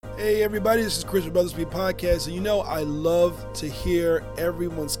Hey everybody, this is Chris from Brothers Speak Podcast, and I love to hear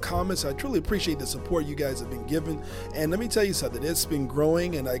everyone's comments. I truly appreciate the support you guys have been giving, and let me tell you something, it's been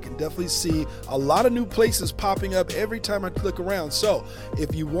growing, and I can definitely see a lot of new places popping up every time I click around. So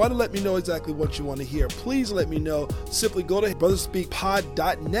if you want to let me know exactly what you want to hear, please let me know. Simply go to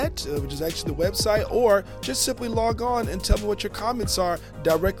brotherspeakpod.net, which is actually the website, or just simply log on and tell me what your comments are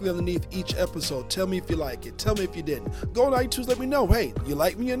directly underneath each episode. Tell me if you like it, tell me if you didn't. Go on iTunes, let me know, hey, you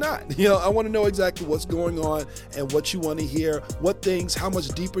like me or not? I want to know exactly what's going on and what you want to hear, what things, how much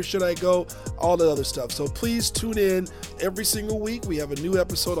deeper should I go, all the other stuff. So please tune in every single week. We have a new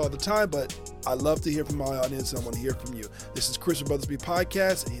episode all the time, but I love to hear from my audience, and I want to hear from you. This is Chris from Brothers Speak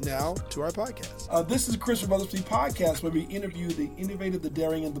Podcast, and now to our podcast. This is Chris from Brothers Speak Podcast, where we interview the innovative, the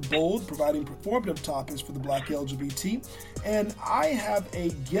daring, and the bold, providing performative topics for the Black LGBT. And I have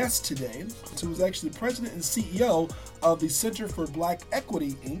a guest today who is actually the president and CEO of the Center for Black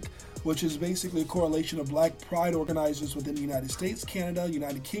Equity, Inc., which is basically a correlation of Black pride organizers within the United States, Canada,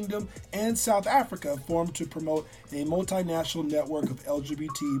 United Kingdom, and South Africa, formed to promote a multinational network of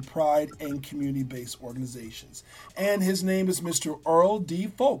LGBT pride and community-based organizations. And his name is Mr. Earl D.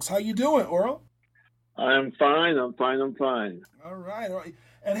 Folks. How you doing, Earl? I'm fine. All right.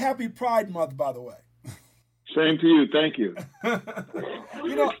 And happy Pride Month, by the way. Same to you. Thank you.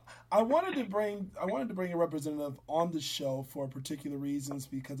 I wanted to bring a representative on the show for particular reasons,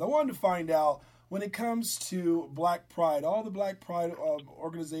 because I wanted to find out, when it comes to Black Pride, all the Black Pride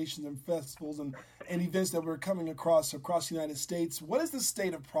organizations and festivals and events that we're coming across the United States, what is the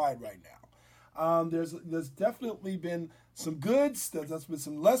state of Pride right now? There's definitely been some goods, there's been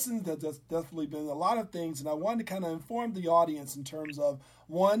some lessons, there's definitely been a lot of things, and I wanted to kind of inform the audience in terms of,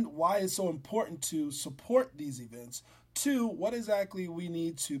 one, why it's so important to support these events, two, what exactly we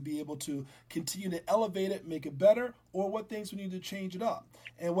need to be able to continue to elevate it, make it better, or what things we need to change it up,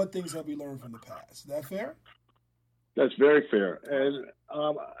 and what things have we learned from the past. Is that fair? That's very fair. And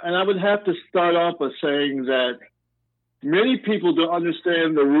I would have to start off by saying that many people don't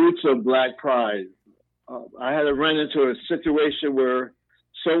understand the roots of Black Pride. I had to run into a situation where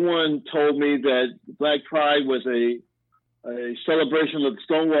someone told me that Black Pride was a celebration of the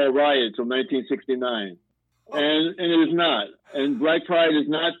Stonewall riots of 1969. And it is not. And Black Pride is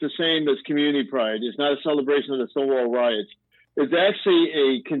not the same as Community Pride. It's not a celebration of the Stonewall riots. It's actually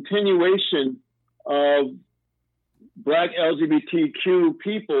a continuation of Black LGBTQ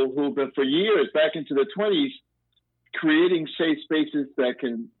people who've been for years, back into the 20s, creating safe spaces that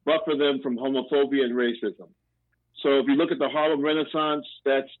can buffer them from homophobia and racism. So if you look at the Harlem Renaissance,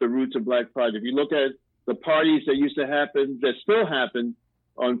 that's the roots of Black Pride. If you look at the parties that used to happen, that still happen,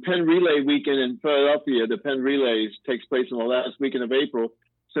 on Penn Relay Weekend in Philadelphia, the Penn Relays takes place on the last weekend of April.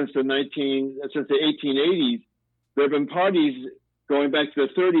 Since the 1880s, there have been parties going back to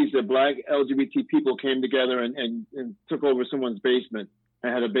the 30s that Black LGBT people came together and took over someone's basement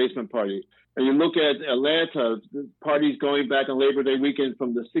and had a basement party. And you look at Atlanta, parties going back on Labor Day weekend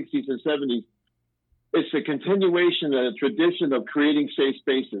from the 60s and 70s. It's a continuation, a tradition of creating safe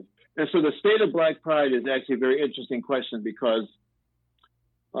spaces. And so the state of Black Pride is actually a very interesting question, because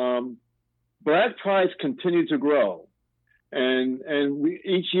Black prides continue to grow, and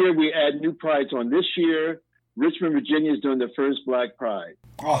each year we add new prides on. This year, Richmond, Virginia is doing the first Black Pride.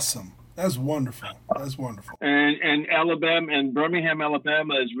 Awesome. That's wonderful. And Alabama and Birmingham,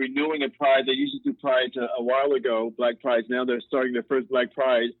 Alabama is renewing a pride. They used to do prides a while ago, Black prides. Now they're starting their first Black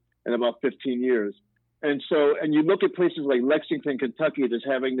Pride in about 15 years. And you look at places like Lexington, Kentucky, that's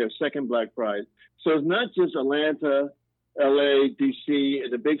having their second Black Pride. So it's not just Atlanta, LA, DC,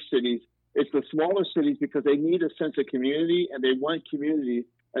 and the big cities. It's the smaller cities, because they need a sense of community, and they want community,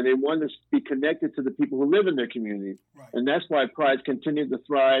 and they want to be connected to the people who live in their community. Right. And that's why prides continue to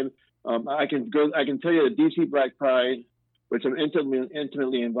thrive. I can tell you the DC Black Pride, which I'm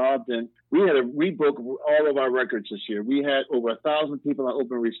intimately involved in. We broke all of our records this year. We had over 1,000 people on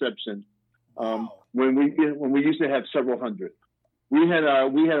open reception. Wow. When we used to have several hundred. We had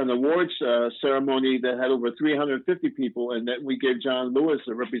an awards ceremony that had over 350 people, and that we gave John Lewis,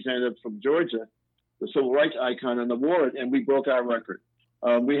 a representative from Georgia, the civil rights icon, an award, and we broke our record.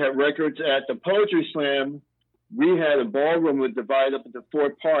 We had records at the Poetry Slam. We had a ballroom that divided up into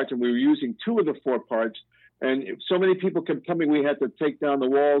 4 parts, and we were using 2 of the 4 parts. And so many people kept coming, we had to take down the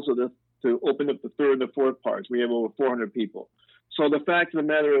walls to open up the 3rd and the 4th parts. We have over 400 people. So the fact of the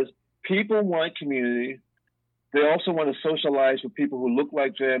matter is, people want community. They also want to socialize with people who look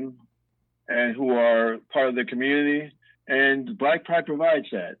like them and who are part of the community. And Black Pride provides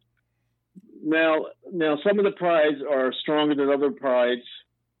that. Now, some of the prides are stronger than other prides,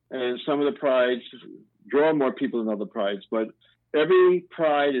 and some of the prides draw more people than other prides. But every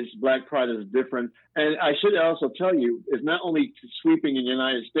Black Pride is different. And I should also tell you, it's not only sweeping in the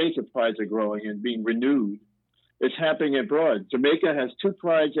United States that prides are growing and being renewed. It's happening abroad. Jamaica has 2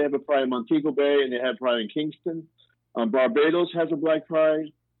 prides. They have a pride in Montego Bay, and they have pride in Kingston. Barbados has a Black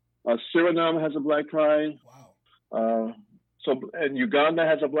Pride. Suriname has a Black Pride. Wow. And Uganda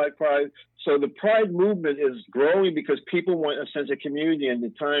has a Black Pride. So the Pride movement is growing because people want a sense of community in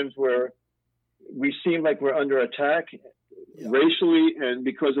the times where we seem like we're under attack racially and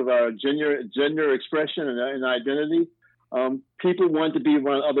because of our gender expression and identity. People want to be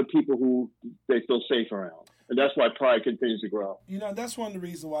around other people who they feel safe around. And that's why Pride continues to grow. That's one of the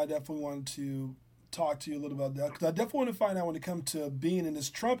reasons why I definitely wanted to talk to you a little about that, because I definitely want to find out when it comes to being in this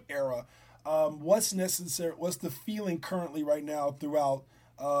Trump era, what's necessary, what's the feeling currently right now throughout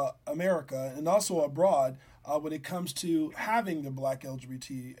America and also abroad when it comes to having the Black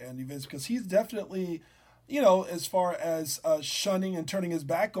LGBT and events, because he's definitely, as far as shunning and turning his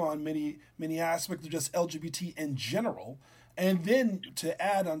back on many aspects of just LGBT in general. And then to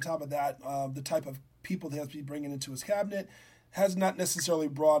add on top of that, the type of people that has to be bringing into his cabinet has not necessarily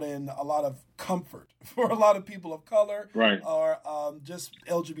brought in a lot of comfort for a lot of people of color, right, or just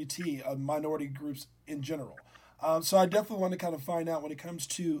LGBT minority groups in general. So I definitely want to kind of find out when it comes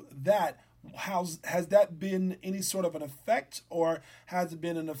to that, has that been any sort of an effect, or has it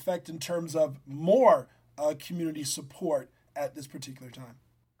been an effect in terms of more community support at this particular time?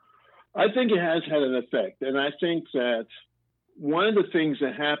 I think it has had an effect. And I think that one of the things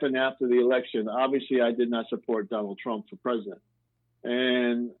that happened after the election, obviously I did not support Donald Trump for president.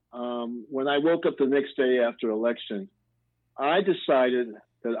 And when I woke up the next day after election, I decided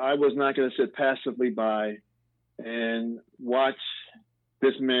that I was not going to sit passively by and watch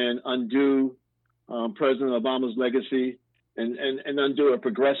this man undo President Obama's legacy and undo a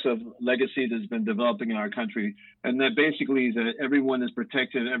progressive legacy that's been developing in our country. And that basically is that everyone is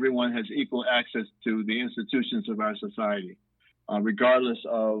protected, everyone has equal access to the institutions of our society, regardless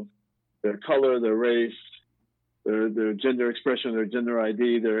of their color, their race, their gender expression, their gender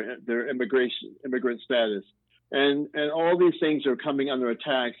ID, their immigrant status. And all these things are coming under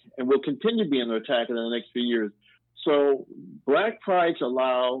attack and will continue to be under attack in the next few years. So Black Prides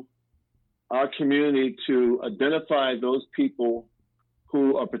allow our community to identify those people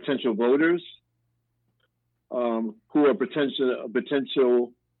who are potential voters, who are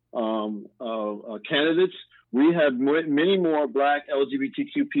potential candidates. We have many more Black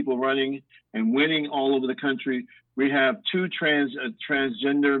LGBTQ people running and winning all over the country. We have 2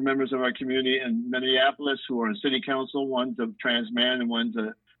 transgender members of our community in Minneapolis who are in city council. One's a trans man and one's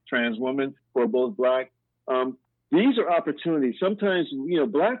a trans woman, who are both Black. These are opportunities. Sometimes,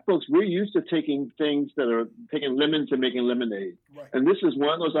 Black folks, we're used to taking lemons and making lemonade. Right. And this is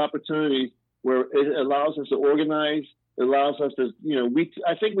one of those opportunities where it allows us to organize. It allows us to,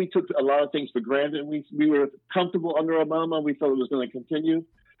 I think we took a lot of things for granted. We were comfortable under Obama. We thought it was going to continue,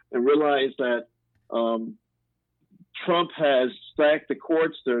 and realized that Trump has stacked the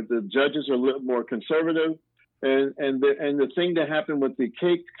courts. The judges are a little more conservative. And the thing that happened with the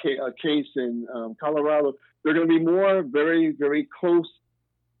case in Colorado, there are going to be more very, very close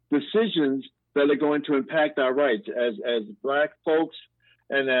decisions that are going to impact our rights as Black folks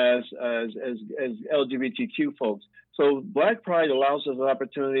and as LGBTQ folks. So Black Pride allows us an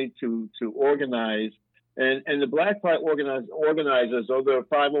opportunity to organize, and the Black Pride organizers, although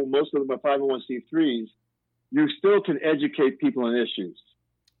most of them are 501c3s, you still can educate people on issues.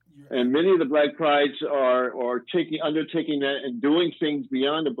 And many of the Black Prides are undertaking that and doing things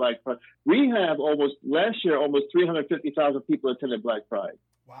beyond the Black Pride. We have last year, almost 350,000 people attended Black Pride.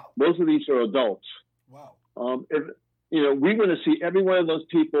 Wow. Most of these are adults. Wow. We want to see every one of those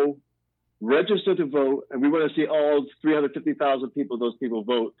people register to vote, and we want to see all 350,000 those people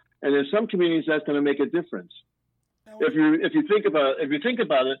vote. And in some communities, that's going to make a difference. If you think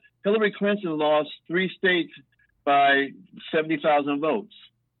about it, Hillary Clinton lost 3 states by 70,000 votes.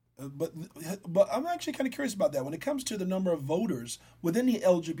 But I'm actually kind of curious about that. When it comes to the number of voters within the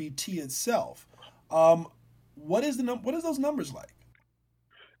LGBT itself, what is those numbers like?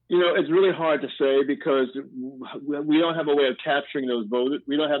 It's really hard to say because we don't have a way of capturing those voters.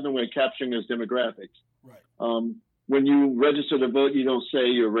 We don't have no way of capturing those demographics. Right. When you register to vote, you don't say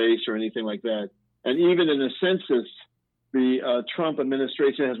your race or anything like that. And even in the census, the Trump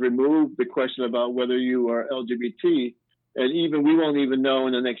administration has removed the question about whether you are LGBT. And even we won't even know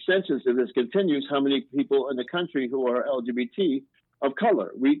in the next census, if this continues, how many people in the country who are LGBT of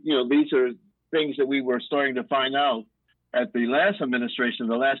color. These are things that we were starting to find out at the last administration.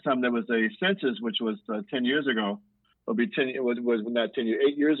 The last time there was a census, which was 10 years ago, 8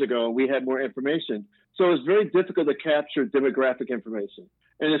 years ago, we had more information. So it's very difficult to capture demographic information.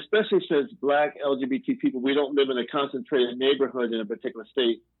 And especially since Black LGBT people, we don't live in a concentrated neighborhood in a particular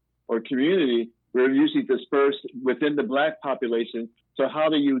state or community. We're usually dispersed within the Black population. So how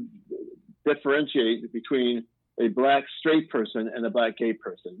do you differentiate between a Black straight person and a Black gay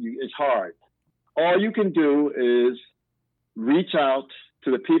person? It's hard. All you can do is reach out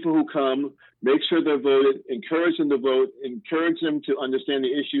to the people who come, make sure they're voted, encourage them to vote, encourage them to understand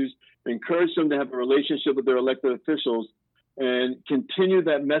the issues, encourage them to have a relationship with their elected officials, and continue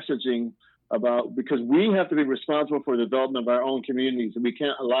that messaging about, because we have to be responsible for the development of our own communities, and we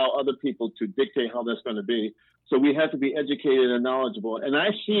can't allow other people to dictate how that's going to be. So we have to be educated and knowledgeable. And I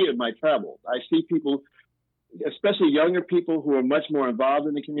see it in my travels. I see people, especially younger people, who are much more involved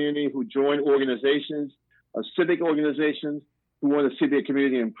in the community, who join organizations, civic organizations, who want to see their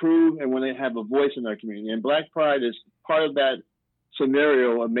community improve and when they have a voice in their community. And Black Pride is part of that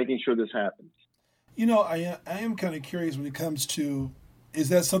scenario of making sure this happens. You know, I am kind of curious when it comes to, is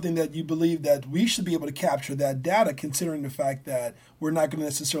that something that you believe that we should be able to capture that data, considering the fact that we're not going to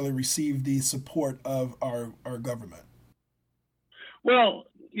necessarily receive the support of our government? Well,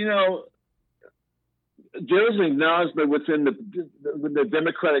 you know, there's an acknowledgement within the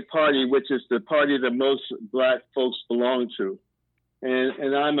Democratic Party, which is the party that most Black folks belong to.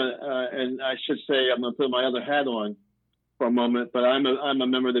 And I should say, I'm going to put my other hat on for a moment, but I'm a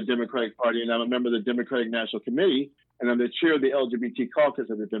member of the Democratic Party, and I'm a member of the Democratic National Committee, and I'm the chair of the LGBT caucus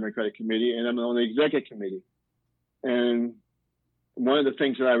of the Democratic Committee, and I'm on the executive committee. And one of the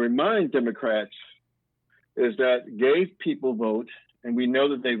things that I remind Democrats is that gay people vote, and we know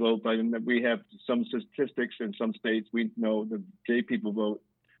that they vote, but we have some statistics in some states. We know that gay people vote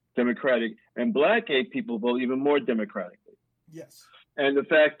Democratic, and Black gay people vote even more democratically. Yes. And the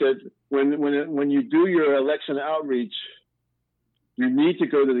fact that when you do your election outreach, you need to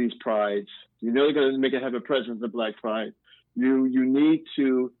go to these prides. You know they're going to have a presence of Black Pride. You need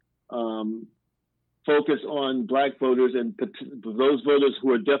to focus on Black voters and those voters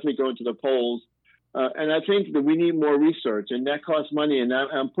who are definitely going to the polls. And I think that we need more research, and that costs money. And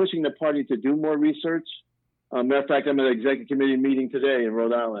I'm pushing the party to do more research. Matter of fact, I'm at an executive committee meeting today in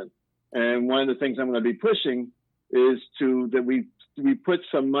Rhode Island. And one of the things I'm going to be pushing is that we put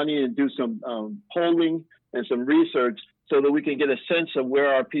some money and do some polling and some research so that we can get a sense of where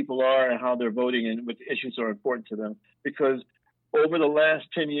our people are and how they're voting and what issues are important to them. Because over the last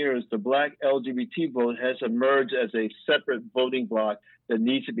 10 years, the Black LGBT vote has emerged as a separate voting bloc that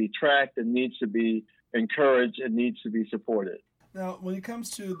needs to be tracked and needs to be encouraged and needs to be supported. Now, when it comes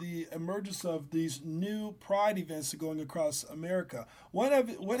to the emergence of these new Pride events going across America, what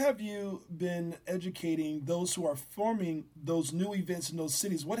have you been educating those who are forming those new events in those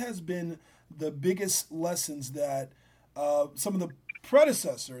cities? What has been the biggest lessons that some of the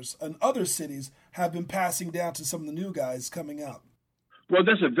predecessors in other cities have been passing down to some of the new guys coming up? Well,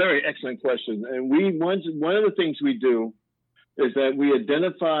 that's a very excellent question. And one of the things we do is that we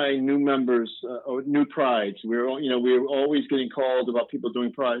identify new members or new prides. We're always getting called about people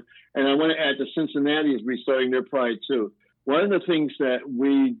doing pride. And I want to add that Cincinnati is restarting their pride too. One of the things that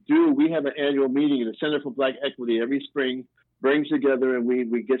we do, we have an annual meeting at the Center for Black Equity every spring, brings together, and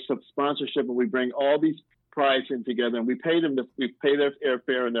we get some sponsorship, and we bring all these prides in together, and we pay their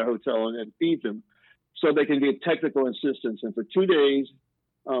airfare and their hotel and feed them so they can get technical assistance. And for 2 days,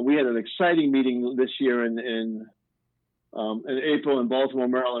 we had an exciting meeting this year in April in Baltimore,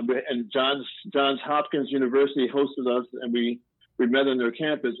 Maryland, and Johns Hopkins University hosted us, and we met on their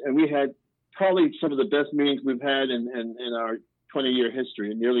campus, and we had probably some of the best meetings we've had in our 20-year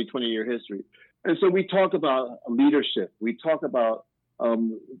history, nearly 20-year history. And so we talk about leadership. We talk about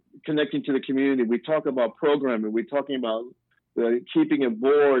connecting to the community. We talk about programming. We're talking about keeping a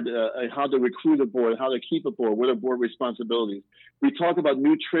board, how to recruit a board, how to keep a board, what are board responsibilities. We talk about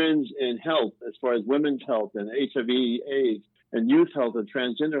new trends in health as far as women's health and HIV/AIDS and youth health and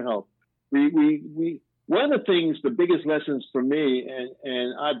transgender health. One of the things, the biggest lessons for me,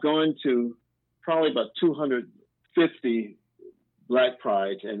 and I've gone to probably about 250 Black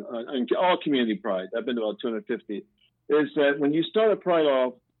prides and all community prides. I've been to about 250. Is that when you start a pride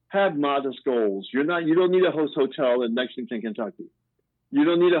off, have modest goals. You don't need a host hotel in Lexington, Kentucky. You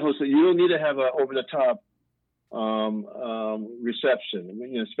don't need to have a over the top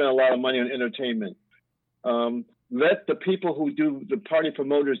reception. Spend a lot of money on entertainment. Let the people who do the party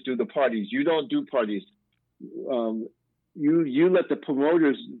promoters do the parties. You don't do parties. You let the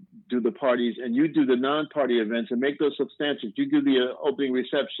promoters do the parties, and you do the non-party events and make those substantial. You do the opening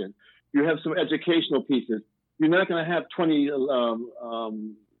reception. You have some educational pieces. You're not going to have 20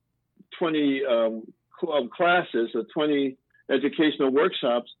 classes or 20 educational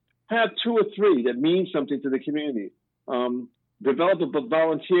workshops. have 2 or 3 that mean something to the community. Develop a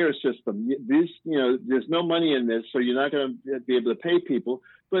volunteer system. There's no money in this, so you're not going to be able to pay people,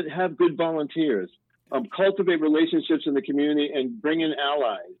 but have good volunteers. Cultivate relationships in the community and bring in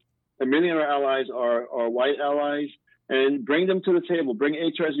allies. And many of our allies are white allies, and bring them to the table. Bring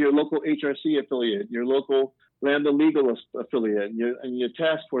HRC, your local HRC affiliate, your local Lambda Legal affiliate, and your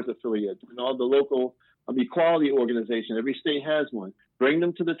task force affiliate, and all the local equality organization. Every state has one. Bring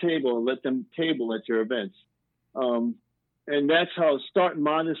them to the table and let them table at your events. And that's how start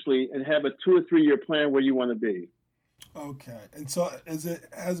modestly and have a 2 or 3 year plan where you want to be. Okay. And so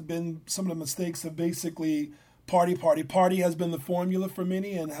has been some of the mistakes of basically party has been the formula for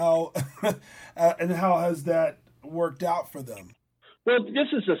many, and how has that worked out for them? Well, this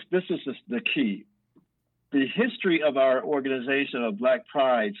is the key. The history of our organization of Black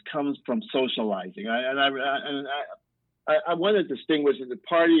Prides comes from socializing. I want to distinguish the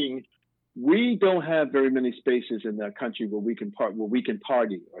partying. We don't have very many spaces in the country where we can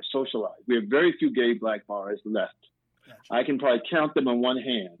party or socialize. We have very few gay Black bars left. Gotcha. I can probably count them on one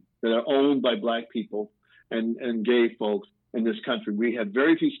hand that are owned by Black people and gay folks in this country. We have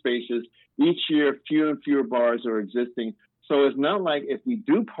very few spaces. Each year, fewer and fewer bars are existing. So it's not like if we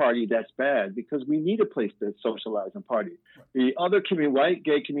do party, that's bad, because we need a place to socialize and party. Right. The other community, white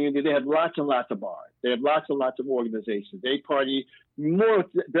gay community, they have lots and lots of bars. They have lots and lots of organizations. They party more.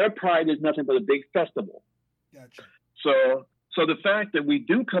 Their pride is nothing but a big festival. Gotcha. So the fact that we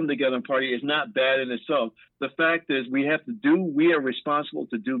do come together and party is not bad in itself. The fact is we are responsible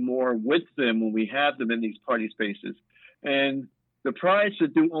to do more with them when we have them in these party spaces. And the prides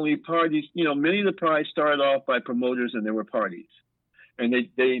that do only parties, many of the prides started off by promoters and there were parties. And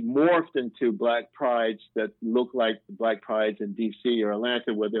they morphed into Black Prides that look like the Black Prides in DC or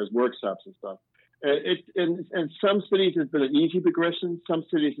Atlanta, where there's workshops and stuff. And some cities it's been an easy progression. Some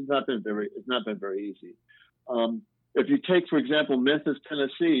cities it's not been very easy. If you take, for example, Memphis,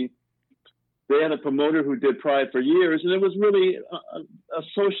 Tennessee, they had a promoter who did Pride for years, and it was really a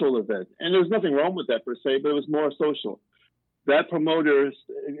social event. And there was nothing wrong with that per se, but it was more social. That promoter,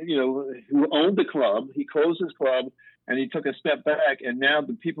 who owned the club, he closed his club and he took a step back. And now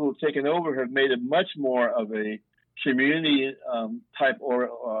the people who've taken over have made it much more of a community type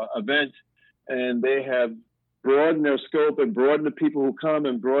or event. And they have broadened their scope and broadened the people who come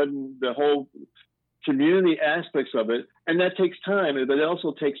and broadened the whole community aspects of it. And that takes time, but it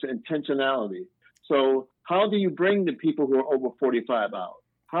also takes intentionality. So how do you bring the people who are over 45 out?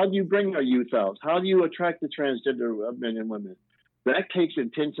 How do you bring our youth out? How do you attract the transgender men and women? That takes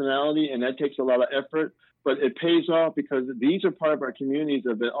intentionality and that takes a lot of effort, but it pays off because these are part of our communities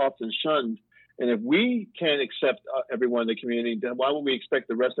that have been often shunned. And if we can't accept everyone in the community, then why would we expect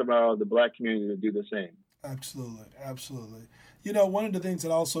the rest of the Black community to do the same? Absolutely. Absolutely. One of the things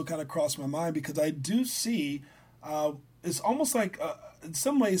that also kind of crossed my mind, because I do see it's almost like in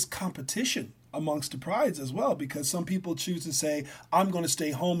some ways competition amongst the prides as well, because some people choose to say, I'm going to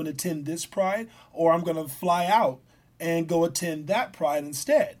stay home and attend this pride, or I'm going to fly out and go attend that pride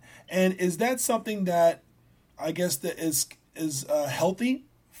instead. And is that something that I guess that is healthy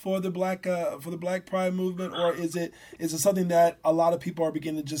for the Black Pride movement, or is it something that a lot of people are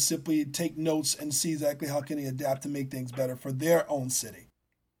beginning to just simply take notes and see exactly how can they adapt to make things better for their own city?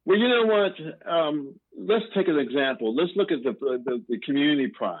 Well, you know what? Let's take an example. Let's look at the community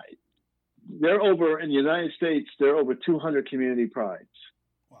pride. They're over in the United States. There are over 200 community prides,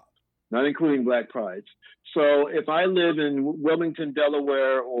 wow, not including Black prides. So if I live in Wilmington,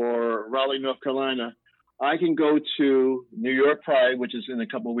 Delaware, or Raleigh, North Carolina, I can go to New York Pride, which is in a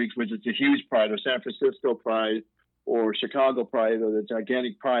couple of weeks, which is a huge pride, or San Francisco Pride, or Chicago Pride, or the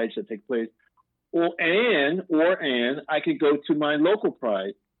gigantic prides that take place. Or I could go to my local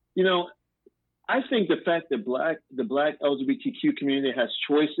pride. I think the fact that the Black LGBTQ community has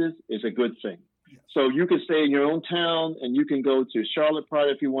choices is a good thing. Yes. So you can stay in your own town and you can go to Charlotte Pride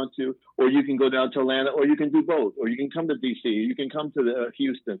if you want to, or you can go down to Atlanta, or you can do both, or you can come to DC, you can come to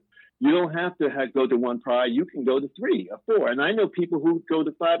Houston. You don't have to go to one pride. You can go to 3 or 4. And I know people who go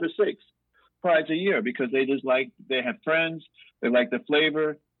to 5 or 6 prides a year because they have friends, they like the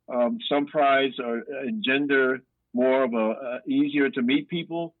flavor. Some prides engender more of easier to meet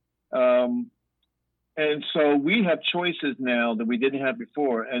people. And so we have choices now that we didn't have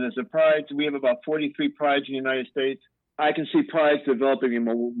before. And as a pride, we have about 43 prides in the United States. I can see prides developing in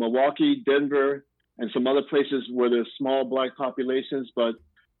Milwaukee, Denver, and some other places where there's small Black populations. But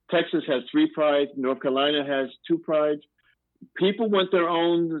Texas has 3 prides. North Carolina has 2 prides. People want their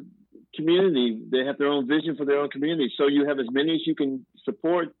own community. They have their own vision for their own community. So you have as many as you can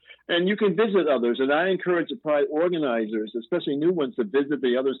support, and you can visit others. And I encourage the Pride organizers, especially new ones, to visit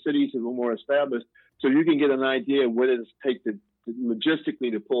the other cities that are more established, so you can get an idea of what it takes to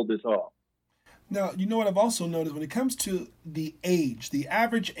logistically to pull this off. Now, you know what I've also noticed when it comes to the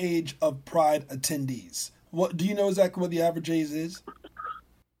average age of Pride attendees. What do you know exactly what the average age is?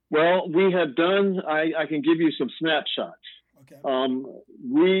 Well, we have done. I can give you some snapshots. Okay.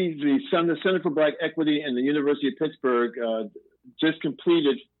 The Center for Black Equity and the University of Pittsburgh just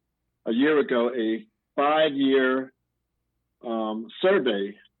completed a year ago a 5-year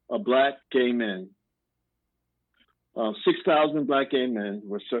survey of Black gay men. 6,000 Black gay men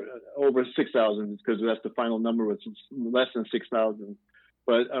were over 6,000 because that's the final number, was less than 6,000.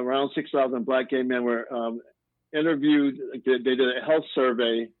 But around 6,000 Black gay men were interviewed. They did a health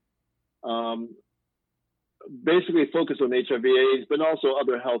survey, basically focused on HIV/AIDS, but also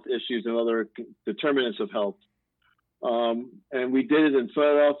other health issues and other determinants of health. And we did it in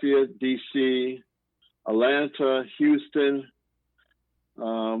Philadelphia, D.C., Atlanta, Houston.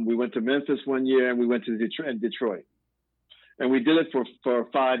 We went to Memphis one year, and we went to Detroit. And we did it for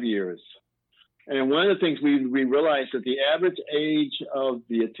 5 years. And one of the things we realized that the average age of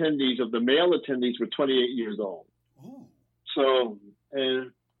the attendees, of the male attendees, were 28 years old. Ooh.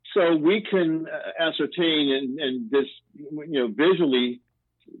 So we can ascertain and this, visually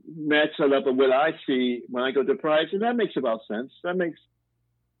match that up with what I see when I go to Pride, and that makes about sense. That makes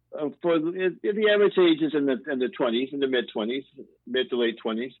for the average age is in the 20s, in the mid 20s, mid to late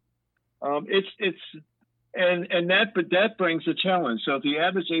 20s. But that brings a challenge. So if the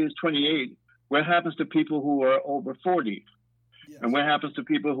average age is 28, what happens to people who are over 40? Yes. And what happens to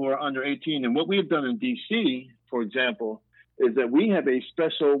people who are under 18? And what we've done in DC, for example, is that we have a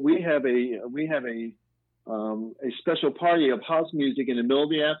special party of house music in the middle of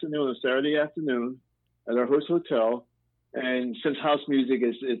the afternoon, on Saturday afternoon, at our host hotel. And since house music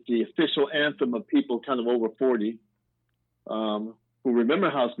is the official anthem of people kind of over 40, who remember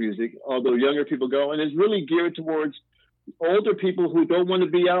house music, although younger people go, and it's really geared towards older people who don't want to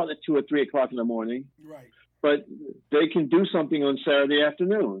be out at 2 or 3 o'clock in the morning, right? But they can do something on Saturday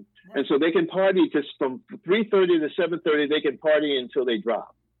afternoon, right. And so they can party just from 3:30 to 7:30. They can party until they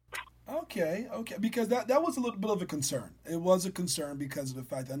drop. Okay, because that was a little bit of a concern. It was a concern because of the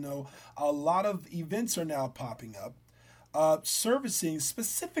fact I know a lot of events are now popping up, servicing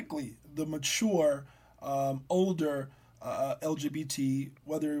specifically the mature, older LGBT,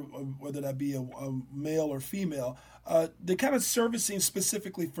 whether that be a male or female, they're kind of servicing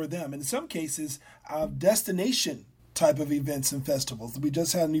specifically for them. In some cases, destination type of events and festivals. We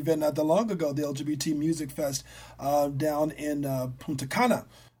just had an event not that long ago, the LGBT Music Fest down in Punta Cana,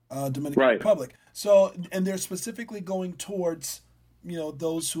 Dominican Republic. So, and they're specifically going towards,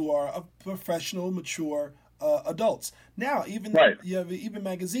 those who are professional, mature adults. Now, even even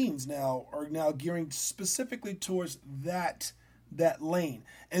magazines now are gearing specifically towards that lane.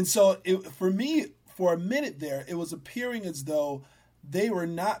 And so, for me, for a minute there, it was appearing as though they were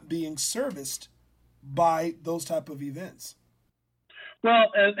not being serviced by those type of events.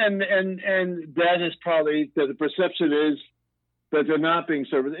 Well, and that is probably the perception is that they're not being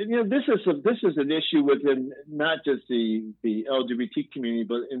serviced. And, this is an issue within not just the LGBT community,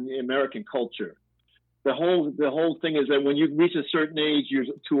 but in the American culture. The whole thing is that when you reach a certain age, you're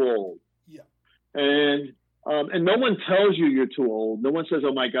too old. Yeah. And no one tells you you're too old. No one says,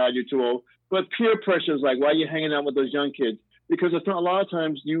 "Oh my God, you're too old." But peer pressure is like, "Why are you hanging out with those young kids?" Because it's not, a lot of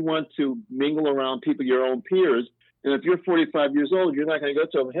times you want to mingle around people, your own peers. And if you're 45 years old, you're not going to go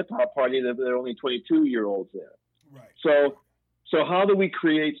to a hip hop party that there are only 22-year-olds there. Right. So how do we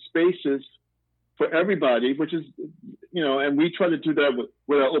create spaces for everybody, which is, and we try to do that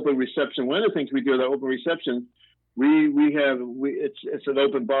with our open reception. One of the things we do with our open reception, it's an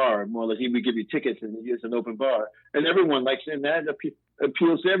open bar. More or less, we give you tickets and it's an open bar, and everyone likes it, and that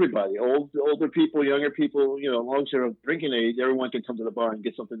appeals to everybody, older people, younger people. As long as you're of drinking age, everyone can come to the bar and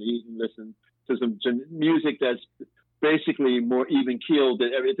get something to eat and listen to some music that's basically more even keeled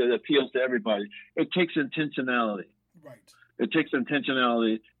that appeals to everybody. It takes intentionality. Right. It takes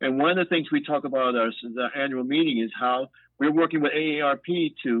intentionality. And one of the things we talk about at our annual meeting is how we're working with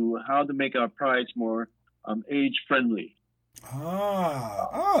AARP to how to make our prides more age friendly.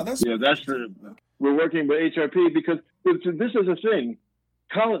 We're working with HRP because this is a thing.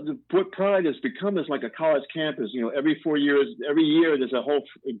 Pride has become like a college campus. Every 4 years, every year there's a whole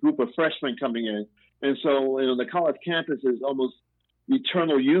group of freshmen coming in, and so the college campus is almost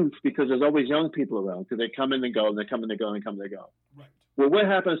eternal youth because there's always young people around because they come in and go and they come in and go and come and go. Right. Well, what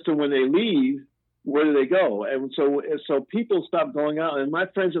happens to when they leave? where do they go? And so people stop going out. And my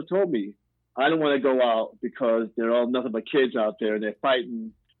friends have told me, I don't want to go out because they're all nothing but kids out there and they're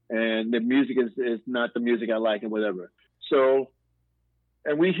fighting and the music is not the music I like and whatever. So,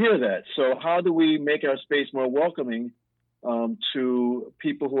 and we hear that. So how do we make our space more welcoming to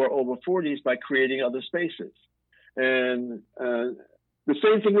people who are over 40s by creating other spaces? And the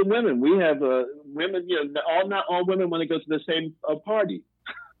same thing with women. We have women, not all women want to go to the same party.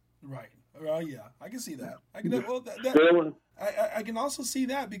 Right. Well, yeah, I can see that. I can I can also see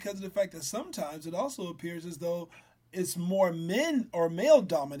that because of the fact that sometimes it also appears as though it's more men or male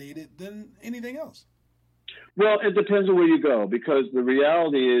dominated than anything else. Well, it depends on where you go, because the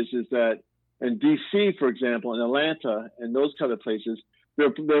reality is that in D.C., for example, in Atlanta, and those kind of places,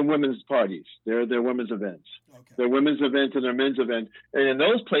 they're women's parties. They're women's events. Okay. They're women's events and they're men's events. And in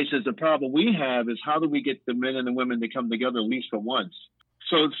those places, the problem we have is how do we get the men and the women to come together at least for once?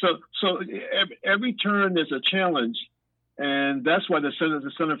 So every turn is a challenge, and that's why the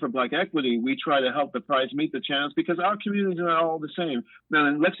Center for Black Equity, we try to help the Prides meet the challenge, because our communities are all the same. Now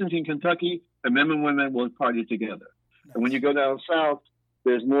in Lexington, Kentucky, the men and women will party together. Nice. And when you go down south,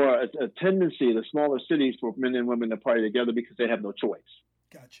 there's more a tendency, the smaller cities, for men and women to party together because they have no choice.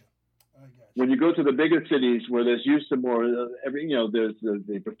 Gotcha. When you go to the bigger cities where there's used to more, there's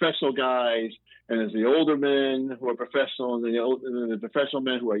the professional guys, and there's the older men who are professional, and the professional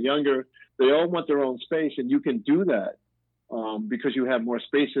men who are younger. They all want their own space, and you can do that because you have more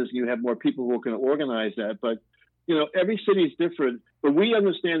spaces and you have more people who can organize that. But every city is different. But we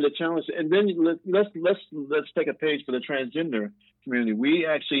understand the challenge. And then let's take a page for the transgender community. We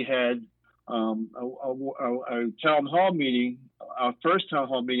actually had a town hall meeting, our first town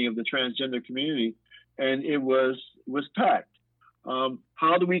hall meeting of the transgender community, and it was packed.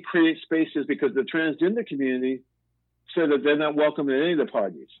 How do we create spaces? Because the transgender community said that they're not welcome at any of the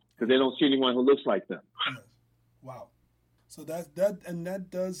parties because they don't see anyone who looks like them. Yes. Wow. So that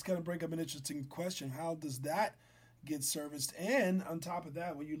does kind of bring up an interesting question. How does that get serviced? And on top of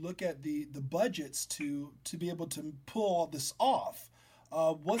that, when you look at the budgets to be able to pull all this off,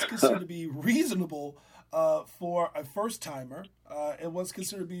 what's considered to be reasonable for a first-timer, and what's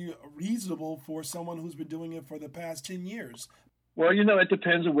considered to be reasonable for someone who's been doing it for the past 10 years? Well, it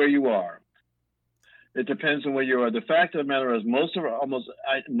depends on where you are. It depends on where you are. The fact of the matter is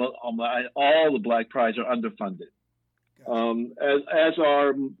all the Black Prides are underfunded, as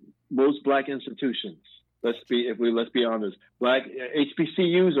are most Black institutions. Let's be honest. Black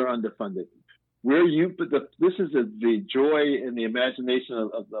HBCUs are underfunded. This is the joy and the imagination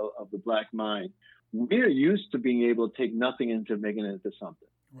of the Black mind. We're used to being able to take nothing and to making it into something.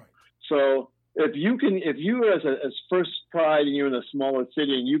 Right. So if you as first Pride and you're in a smaller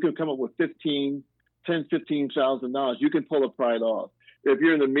city and you can come up with $15,000, you can pull a Pride off. If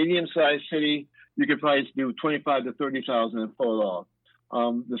you're in a medium-sized city, you can probably do $25,000 to $30,000 and pull it off.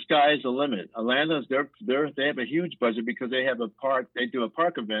 The sky is the limit. Atlanta's they have a huge budget because they have they do a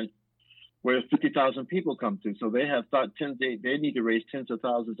park event where 50,000 people come to. So they have they need to raise tens of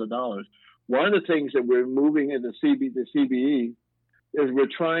thousands of dollars. One of the things that we're moving in the CBE is we're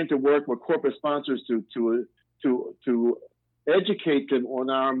trying to work with corporate sponsors to educate them on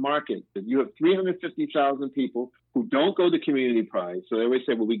our market. You have 350,000 people who don't go to Community Pride. So they always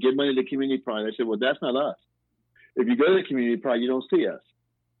say, well, we give money to Community Pride. I said, well, that's not us. If you go to Community Pride, you don't see us.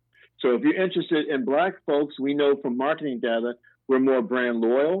 So if you're interested in Black folks, we know from marketing data, we're more brand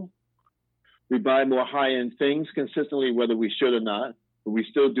loyal. We buy more high-end things consistently, whether we should or not, but we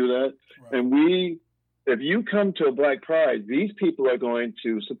still do that. Right. And if you come to a Black Pride, these people are going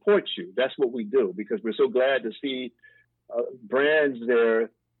to support you. That's what we do, because we're so glad to see brands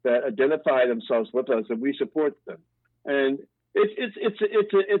there that identify themselves with us, and we support them. And it's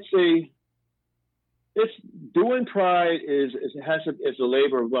doing Pride is a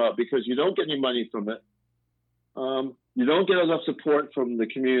labor of love, because you don't get any money from it. You don't get enough support from the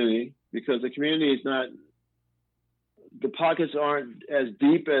community, because the community is not, the pockets aren't as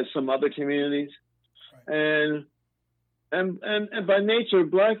deep as some other communities. Right. And by nature,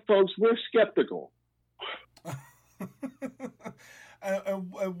 Black folks, we're skeptical.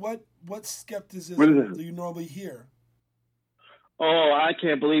 And what skepticism do you normally hear? Oh, I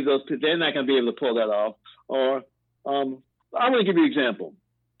can't believe those people. They're not going to be able to pull that off. Or I'm going to give you an example.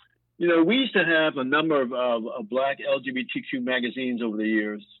 We used to have a number of Black LGBTQ magazines over the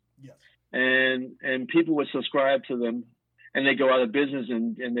years. Yes. And people would subscribe to them, and they go out of business,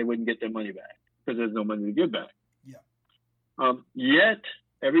 and they wouldn't get their money back because there's no money to give back. Yeah. Yet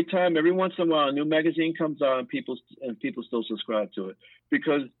every once in a while, a new magazine comes out, and people still subscribe to it,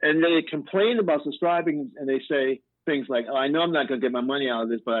 and they complain about subscribing, and they say things like, "Oh, I know I'm not going to get my money out of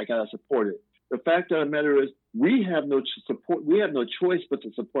this, but I got to support it." the fact of the matter is we have no support. We have no choice but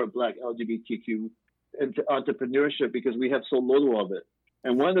to support Black LGBTQ entrepreneurship because we have so little of it.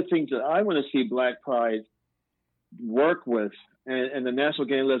 And one of the things that I want to see Black Pride work with, and the National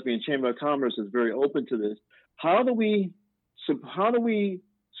Gay and Lesbian Chamber of Commerce is very open to this. How do we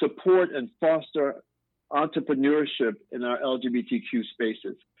support and foster entrepreneurship in our LGBTQ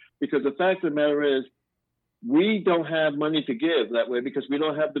spaces? Because the fact of the matter is, we don't have money to give that way because we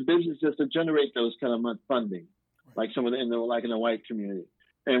don't have the businesses to generate those kind of funding, like some of in the white community.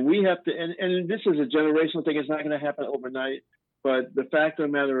 And we have to, and this is a generational thing. It's not going to happen overnight. But the fact of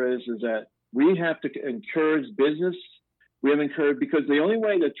the matter is that we have to encourage business. We have encouraged, because the only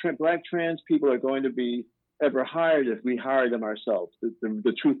way that Black trans people are going to be ever hired is if we hire them ourselves.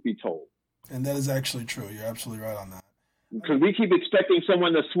 The truth be told. And that is actually true. You're absolutely right on that. Because we keep expecting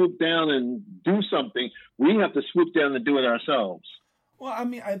someone to swoop down and do something. We have to swoop down and do it ourselves. Well, I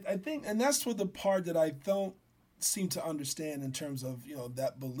mean, I think, and that's what the part that I don't seem to understand in terms of,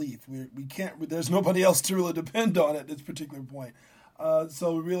 that belief. We can't, there's nobody else to really depend on at this particular point.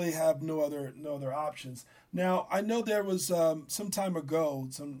 So we really have no other options. Now, I know there was some time ago,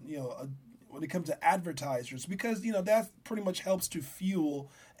 when it comes to advertisers, because that pretty much helps to fuel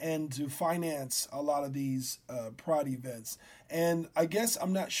and to finance a lot of these Pride events. And I guess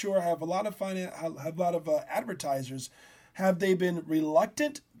I'm not sure. Have a lot of advertisers, have they been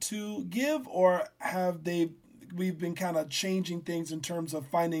reluctant to give, or we've been kind of changing things in terms of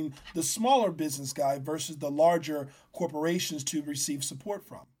finding the smaller business guy versus the larger corporations to receive support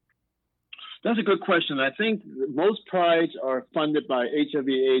from? That's a good question. I think most prides are funded by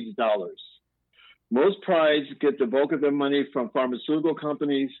HIV/AIDS dollars. Most prides get the bulk of their money from pharmaceutical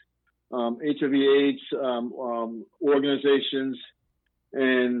companies, HIV/AIDS organizations,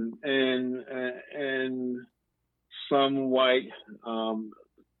 and some white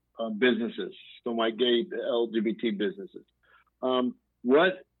businesses, some white gay LGBT businesses.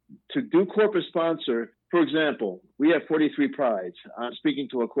 To do corporate sponsor, for example, we have 43 prides. I'm speaking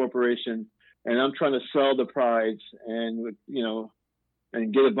to a corporation, and I'm trying to sell the prides, and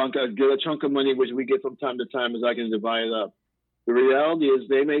and get a chunk of money, which we get from time to time, as I can divide it up. The reality is,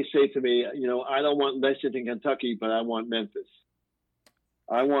 they may say to me, I don't want Lexington, Kentucky, but I want Memphis.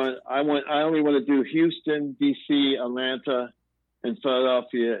 I only want to do Houston, DC, Atlanta, and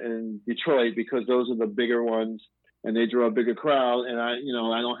Philadelphia and Detroit, because those are the bigger ones and they draw a bigger crowd. And I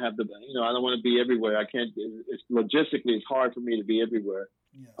don't have I don't want to be everywhere. I can't. It's logistically, it's hard for me to be everywhere.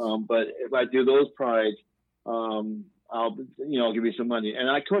 Yes. But if I do those prides, I'll give you some money. And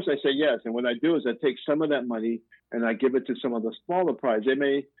of course I say yes. And what I do is I take some of that money and I give it to some of the smaller prides. They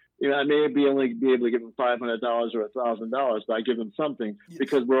may, I may only be able to give them $500 or $1,000, but I give them something, yes,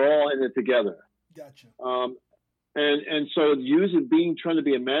 because we're all in it together. Gotcha. And so trying to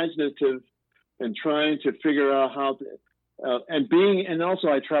be imaginative and trying to figure out how to, and also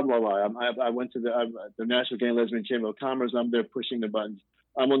I travel a lot. I went to the National Gay and Lesbian Chamber of Commerce. I'm there pushing the buttons.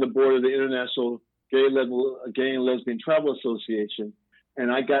 I'm on the board of the International Gay and Lesbian Travel Association,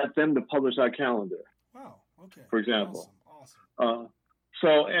 and I got them to publish our calendar. Wow. Okay. For example. Awesome.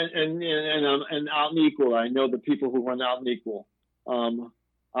 So and Out and Equal, I know the people who run Out and Equal. I'm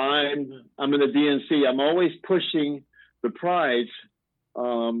in the DNC. I'm always pushing the prides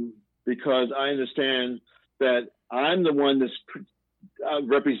because I understand that I'm the one that's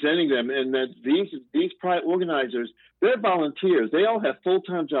representing them, and that these pride organizers, they're volunteers. They all have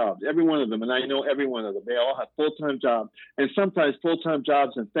full-time jobs, every one of them, and I know every one of them. They all have full-time jobs, and sometimes full-time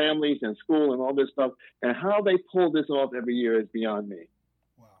jobs and families and school and all this stuff. And how they pull this off every year is beyond me.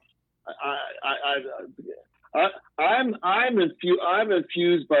 Wow. I'm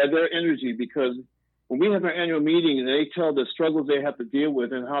infused by their energy, because when we have our annual meeting and they tell the struggles they have to deal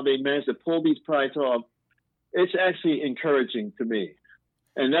with and how they manage to pull these prides off, it's actually encouraging to me.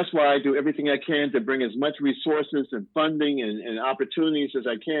 And that's why I do everything I can to bring as much resources and funding and opportunities as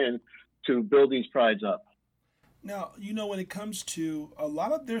I can to build these prides up. Now, when it comes to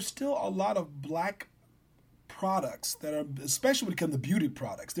there's still a lot of Black products that are, especially when it comes to beauty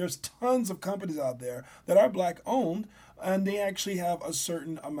products. There's tons of companies out there that are Black owned, and they actually have a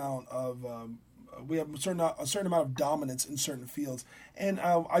certain amount of a certain amount of dominance in certain fields. And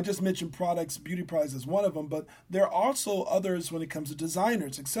I just mentioned beauty products is one of them, but there are also others when it comes to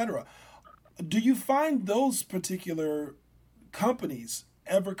designers, etc. Do you find those particular companies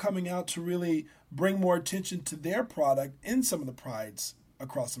ever coming out to really bring more attention to their product in some of the prides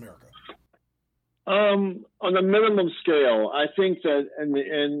across America? On a minimum scale, I think that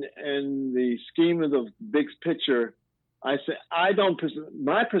in the scheme of the big picture, my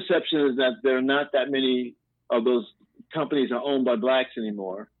perception is that there are not that many of those companies are owned by Blacks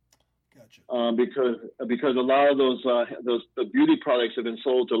anymore. Gotcha. Gotcha. Because a lot of those the beauty products have been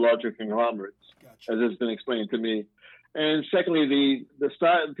sold to larger conglomerates, Gotcha. as has been explained to me. And secondly, the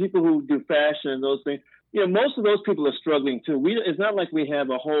style, people who do fashion and those things, most of those people are struggling too. It's not like we have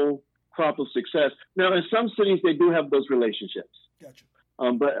a whole crop of success. Now, in some cities, they do have those relationships. Gotcha.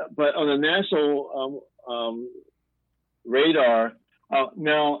 But on a national radar,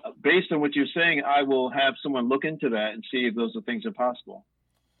 now, based on what you're saying, I will have someone look into that and see if those things are possible.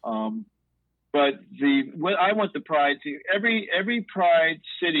 But what I want the Pride to, every Pride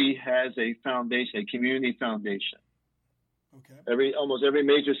city has a foundation, a community foundation. Okay. Almost every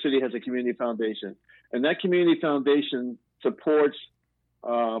major city has a community foundation, and that community foundation supports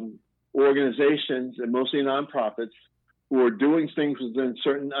organizations and mostly nonprofits who are doing things within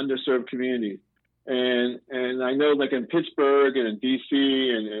certain underserved communities. And I know, like in Pittsburgh and in DC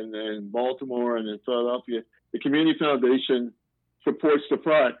and Baltimore and in Philadelphia, the community foundation supports the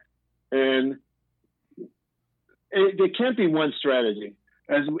Pride, and there can't be one strategy.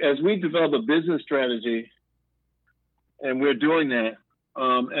 As we develop a business strategy, and we're doing that,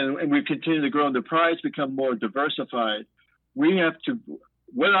 and we continue to grow, and the Prides become more diversified. We have to.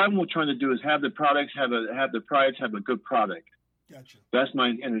 What I'm trying to do is have the products have the Prides have a good product. Gotcha. That's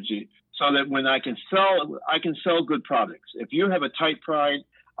my energy, so that when I can sell good products. If you have a tight Pride,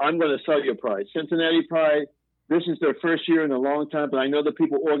 I'm going to sell your Pride. Cincinnati Pride. This is their first year in a long time, but I know the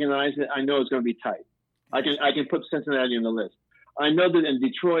people organize it. I know it's going to be tight. Gotcha. I can put Cincinnati on the list. I know that in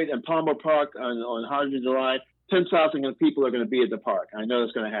Detroit and Palmer Park on 100th of July, 10,000 people are going to be at the park. I know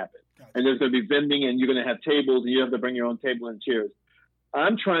that's going to happen. Gotcha. And there's going to be vending, and you're going to have tables, and you have to bring your own table and chairs.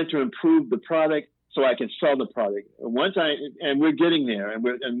 I'm trying to improve the product so I can sell the product. And we're getting there.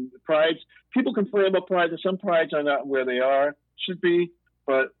 And Prides, people complain about Prides, and some Prides are not where they should be,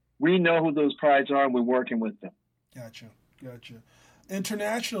 but we know who those Prides are, and we're working with them. Gotcha.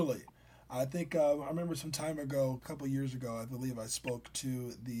 Internationally, I think I remember some time ago, a couple of years ago, I believe I spoke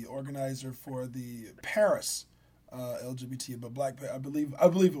to the organizer for the Paris LGBT, but I believe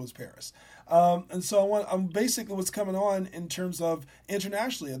it was Paris. And so I'm basically what's coming on in terms of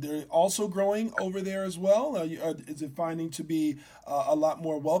internationally. Are they also growing over there as well? Is it finding to be a lot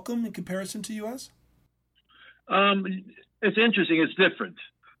more welcome in comparison to U.S.? It's interesting. It's different.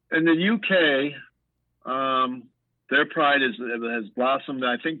 In the U.K., their Pride has blossomed.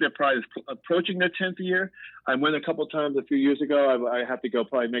 I think their Pride is approaching their 10th year. I went a couple times a few years ago. I have to go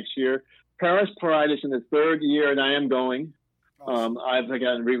probably next year. Paris Pride is in its third year, and I am going. Awesome. I've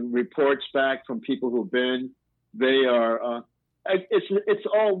gotten reports back from people who've been. They are.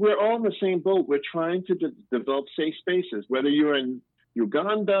 We're all in the same boat. We're trying to develop safe spaces. Whether you're in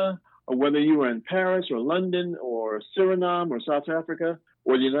Uganda, or whether you are in Paris or London or Suriname or South Africa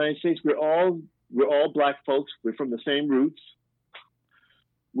or the United States, we're all Black folks. We're from the same roots.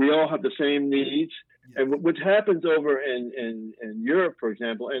 We all have the same needs. And what happens over in Europe, for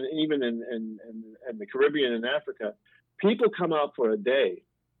example, and even in the Caribbean and Africa, people come out for a day,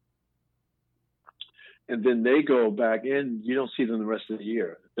 and then they go back in. You don't see them the rest of the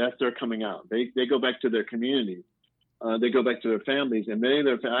year. That's their coming out. They go back to their communities. They go back to their families. And many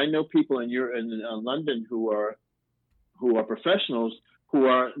of I know people in London who are professionals who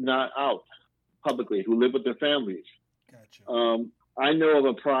are not out publicly, who live with their families. Gotcha. I know of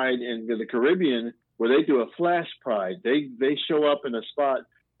a Pride in the Caribbean where they do a flash Pride. They show up in a spot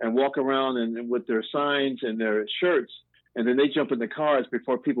and walk around and with their signs and their shirts, and then they jump in the cars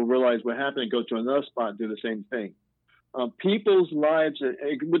before people realize what happened and go to another spot and do the same thing. People's lives,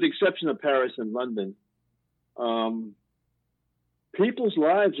 with the exception of Paris and London, people's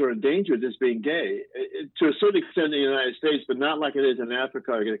lives are in danger of just being gay, to a certain extent in the United States, but not like it is in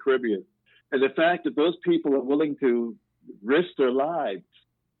Africa or the Caribbean. And the fact that those people are willing to risk their lives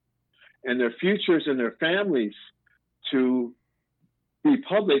and their futures and their families to be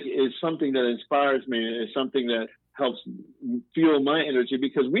public is something that inspires me, and is something that helps fuel my energy,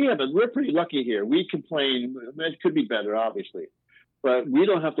 because we're pretty lucky here. We complain. It could be better, obviously, but we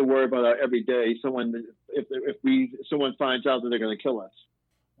don't have to worry about our everyday. Someone finds out that they're going to kill us.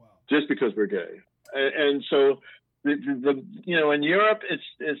 Wow. Just because we're gay. And so in Europe,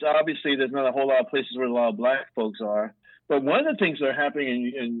 it's obviously there's not a whole lot of places where a lot of Black folks are. But one of the things that are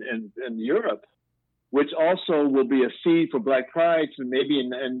happening in Europe, which also will be a seed for Black Pride, and maybe in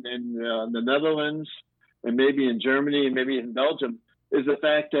the Netherlands, and maybe in Germany, and maybe in Belgium, is the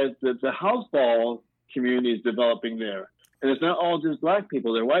fact that the houseball community is developing there. And it's not all just Black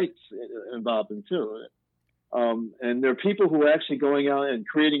people; there are whites involved in too. And there are people who are actually going out and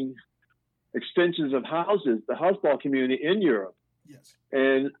creating extensions of houses, the houseball community in Europe. Yes.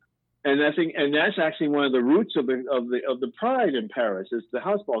 And And I think, and that's actually one of the roots of the pride in Paris is the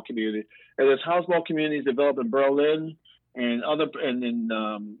houseball community. And as houseball communities develop in Berlin and in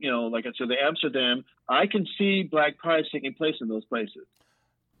like I said, the Amsterdam, I can see Black Pride taking place in those places.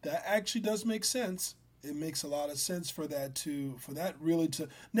 That actually does make sense. It makes a lot of sense for that really to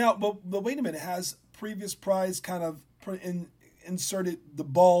now. But wait a minute, has previous prides kind of inserted the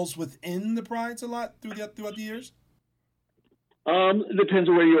balls within the prides a lot throughout the years? It depends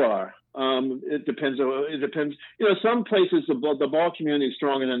on where you are. It depends. Some places the ball community is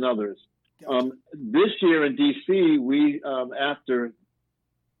stronger than others. Gotcha. This year in DC, we after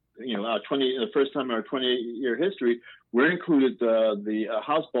the first time in our 20-year history, we included the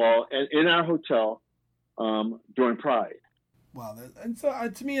house ball in our hotel during Pride. Wow, and so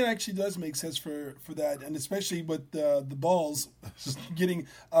to me, it actually does make sense for that, and especially with the balls getting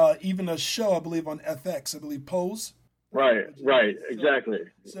even a show, I believe, on FX. I believe Pose. Right, exactly.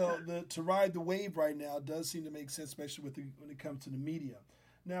 So to ride the wave right now does seem to make sense, especially when it comes to the media.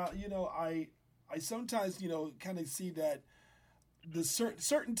 Now, I sometimes kind of see that the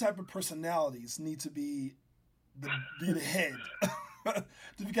certain type of personalities need to be the head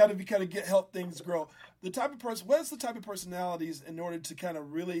to kind of help things grow. The type of person, what is the type of personalities in order to kind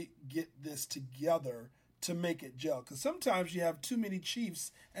of really get this together to make it gel? Because sometimes you have too many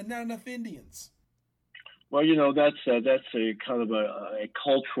chiefs and not enough Indians. Well, that's a kind of a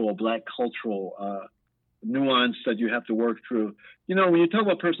black cultural nuance that you have to work through. When you talk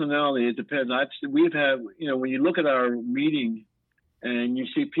about personality, it depends. When you look at our meeting and you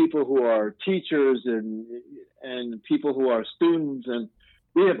see people who are teachers and people who are students, and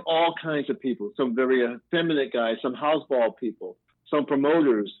we have all kinds of people, some very effeminate guys, some houseball people, some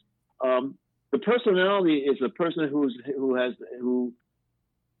promoters. The personality is a person who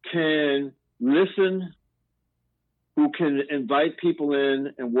can listen, who can invite people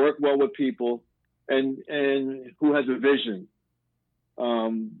in and work well with people, and who has a vision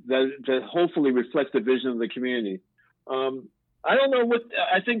that hopefully reflects the vision of the community. I don't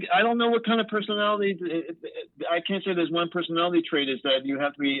know what kind of personality. I can't say there's one personality trait. Is that you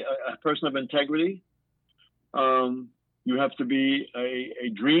have to be a person of integrity. You have to be a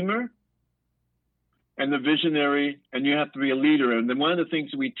dreamer and a visionary, and you have to be a leader. And then one of the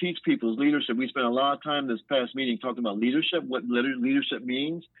things that we teach people is leadership. We spent a lot of time this past meeting talking about leadership, what leadership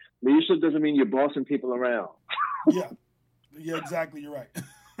means. Leadership doesn't mean you're bossing people around. Yeah, exactly. You're right.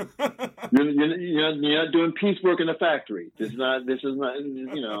 You're not doing piecework in a factory. This is not.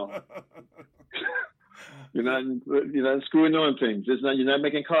 You're not screwing on things. You're not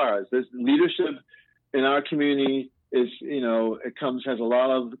making cars. This leadership in our community has a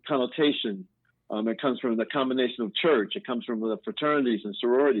lot of connotation. It comes from the combination of church. It comes from the fraternities and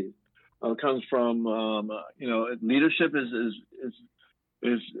sororities. It comes from leadership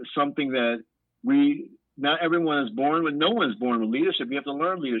is something that not everyone is born with. No one's born with leadership. You have to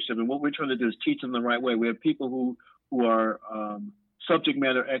learn leadership, and what we're trying to do is teach them the right way. We have people who are subject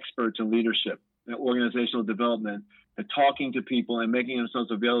matter experts in leadership and organizational development, and talking to people and making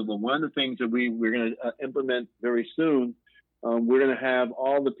themselves available. One of the things that we're going to implement very soon. We're going to have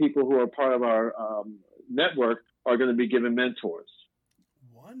all the people who are part of our network are going to be given mentors.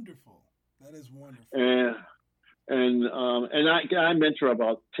 Wonderful. That is wonderful. And I mentor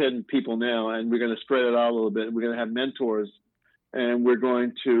about 10 people now, and we're going to spread it out a little bit. We're going to have mentors, and we're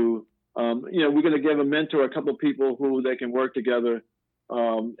going to, we're going to give a mentor a couple of people who they can work together.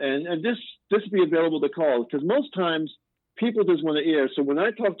 And this be available to call, because most times people just want to hear. So when I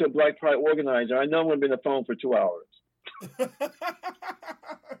talk to a Black Pride organizer, I know I'm going to be on the phone for 2 hours.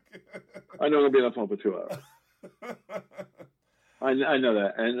 I know I'll be on the phone for 2 hours. I know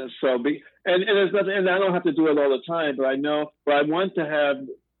that, and so and there's nothing, and I don't have to do it all the time, but I want to have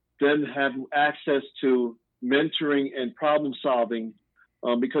them have access to mentoring and problem solving,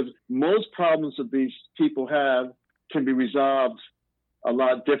 because most problems that these people have can be resolved a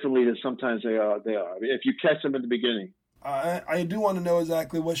lot differently than sometimes they are. If you catch them at the beginning. I do want to know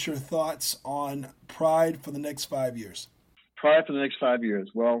exactly what's your thoughts on Pride for the next 5 years. Pride for the next 5 years.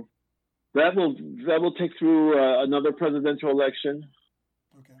 Well, that will take through another presidential election.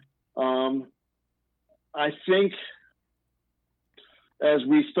 Okay. I think as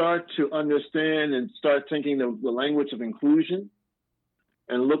we start to understand and start thinking the language of inclusion,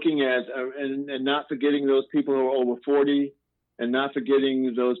 and looking at and not forgetting those people who are over 40, and not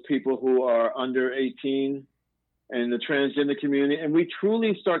forgetting those people who are under 18. And the transgender community, and we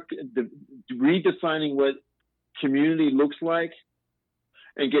truly start redefining what community looks like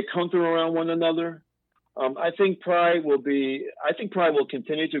and get comfortable around one another. I think Pride will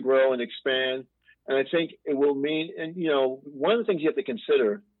continue to grow and expand. And I think it will mean, and one of the things you have to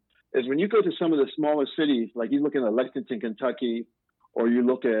consider is when you go to some of the smaller cities, like you look at Lexington, Kentucky, or you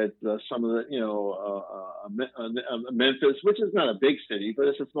look at some of the, Memphis, which is not a big city, but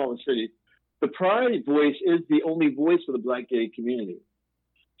it's a smaller city. The Pride voice is the only voice for the Black gay community.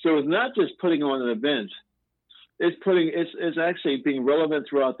 So it's not just putting on an event; it's actually being relevant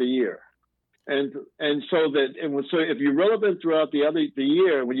throughout the year, and so if you're relevant throughout the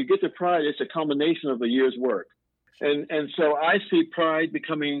year, when you get to Pride, it's a combination of the year's work, and so I see Pride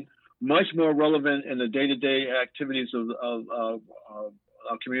becoming much more relevant in the day-to-day activities of our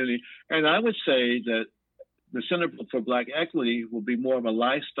community. And I would say that the Center for Black Equity will be more of a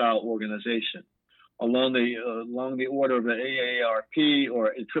lifestyle organization along the order of an AARP or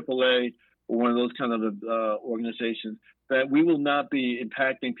a AAA or one of those kind of organizations, that we will not be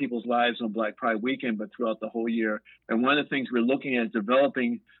impacting people's lives on Black Pride weekend, but throughout the whole year. And one of the things we're looking at is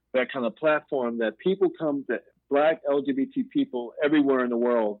developing that kind of platform that that Black LGBT people everywhere in the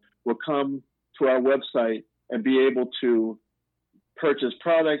world will come to our website and be able to purchase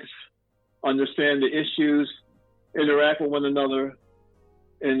products, understand the issues, interact with one another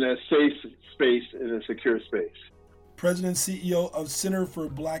in a safe space, in a secure space. President CEO of Center for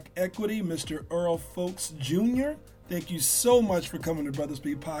Black Equity, Mr. Earl Folks Jr., thank you so much for coming to Brother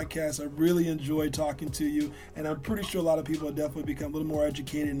Speak Podcast. I really enjoyed talking to you, and I'm pretty sure a lot of people have definitely become a little more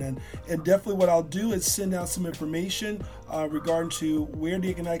educated. And definitely what I'll do is send out some information regarding to where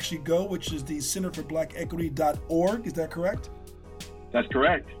they can actually go, which is the centerforblackequity.org. Is that correct? That's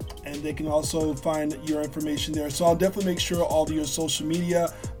correct. And they can also find your information there. So I'll definitely make sure all of your social media,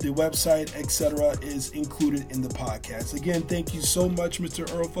 the website, etc. is included in the podcast. Again, thank you so much,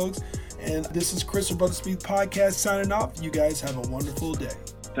 Mr. Earl Folks. And this is Chris from Brother Speak Podcast signing off. You guys have a wonderful day.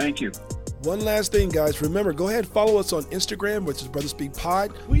 Thank you. One last thing, guys. Remember, go ahead and follow us on Instagram, which is Brother Speak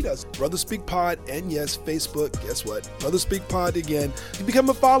Pod. Tweet us, Brother Speak Pod. And yes, Facebook. Guess what? Brother Speak Pod again. You become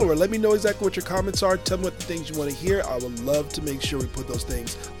a follower. Let me know exactly what your comments are. Tell me what the things you want to hear. I would love to make sure we put those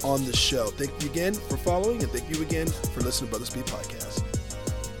things on the show. Thank you again for following, and thank you again for listening to Brother Speak Podcast.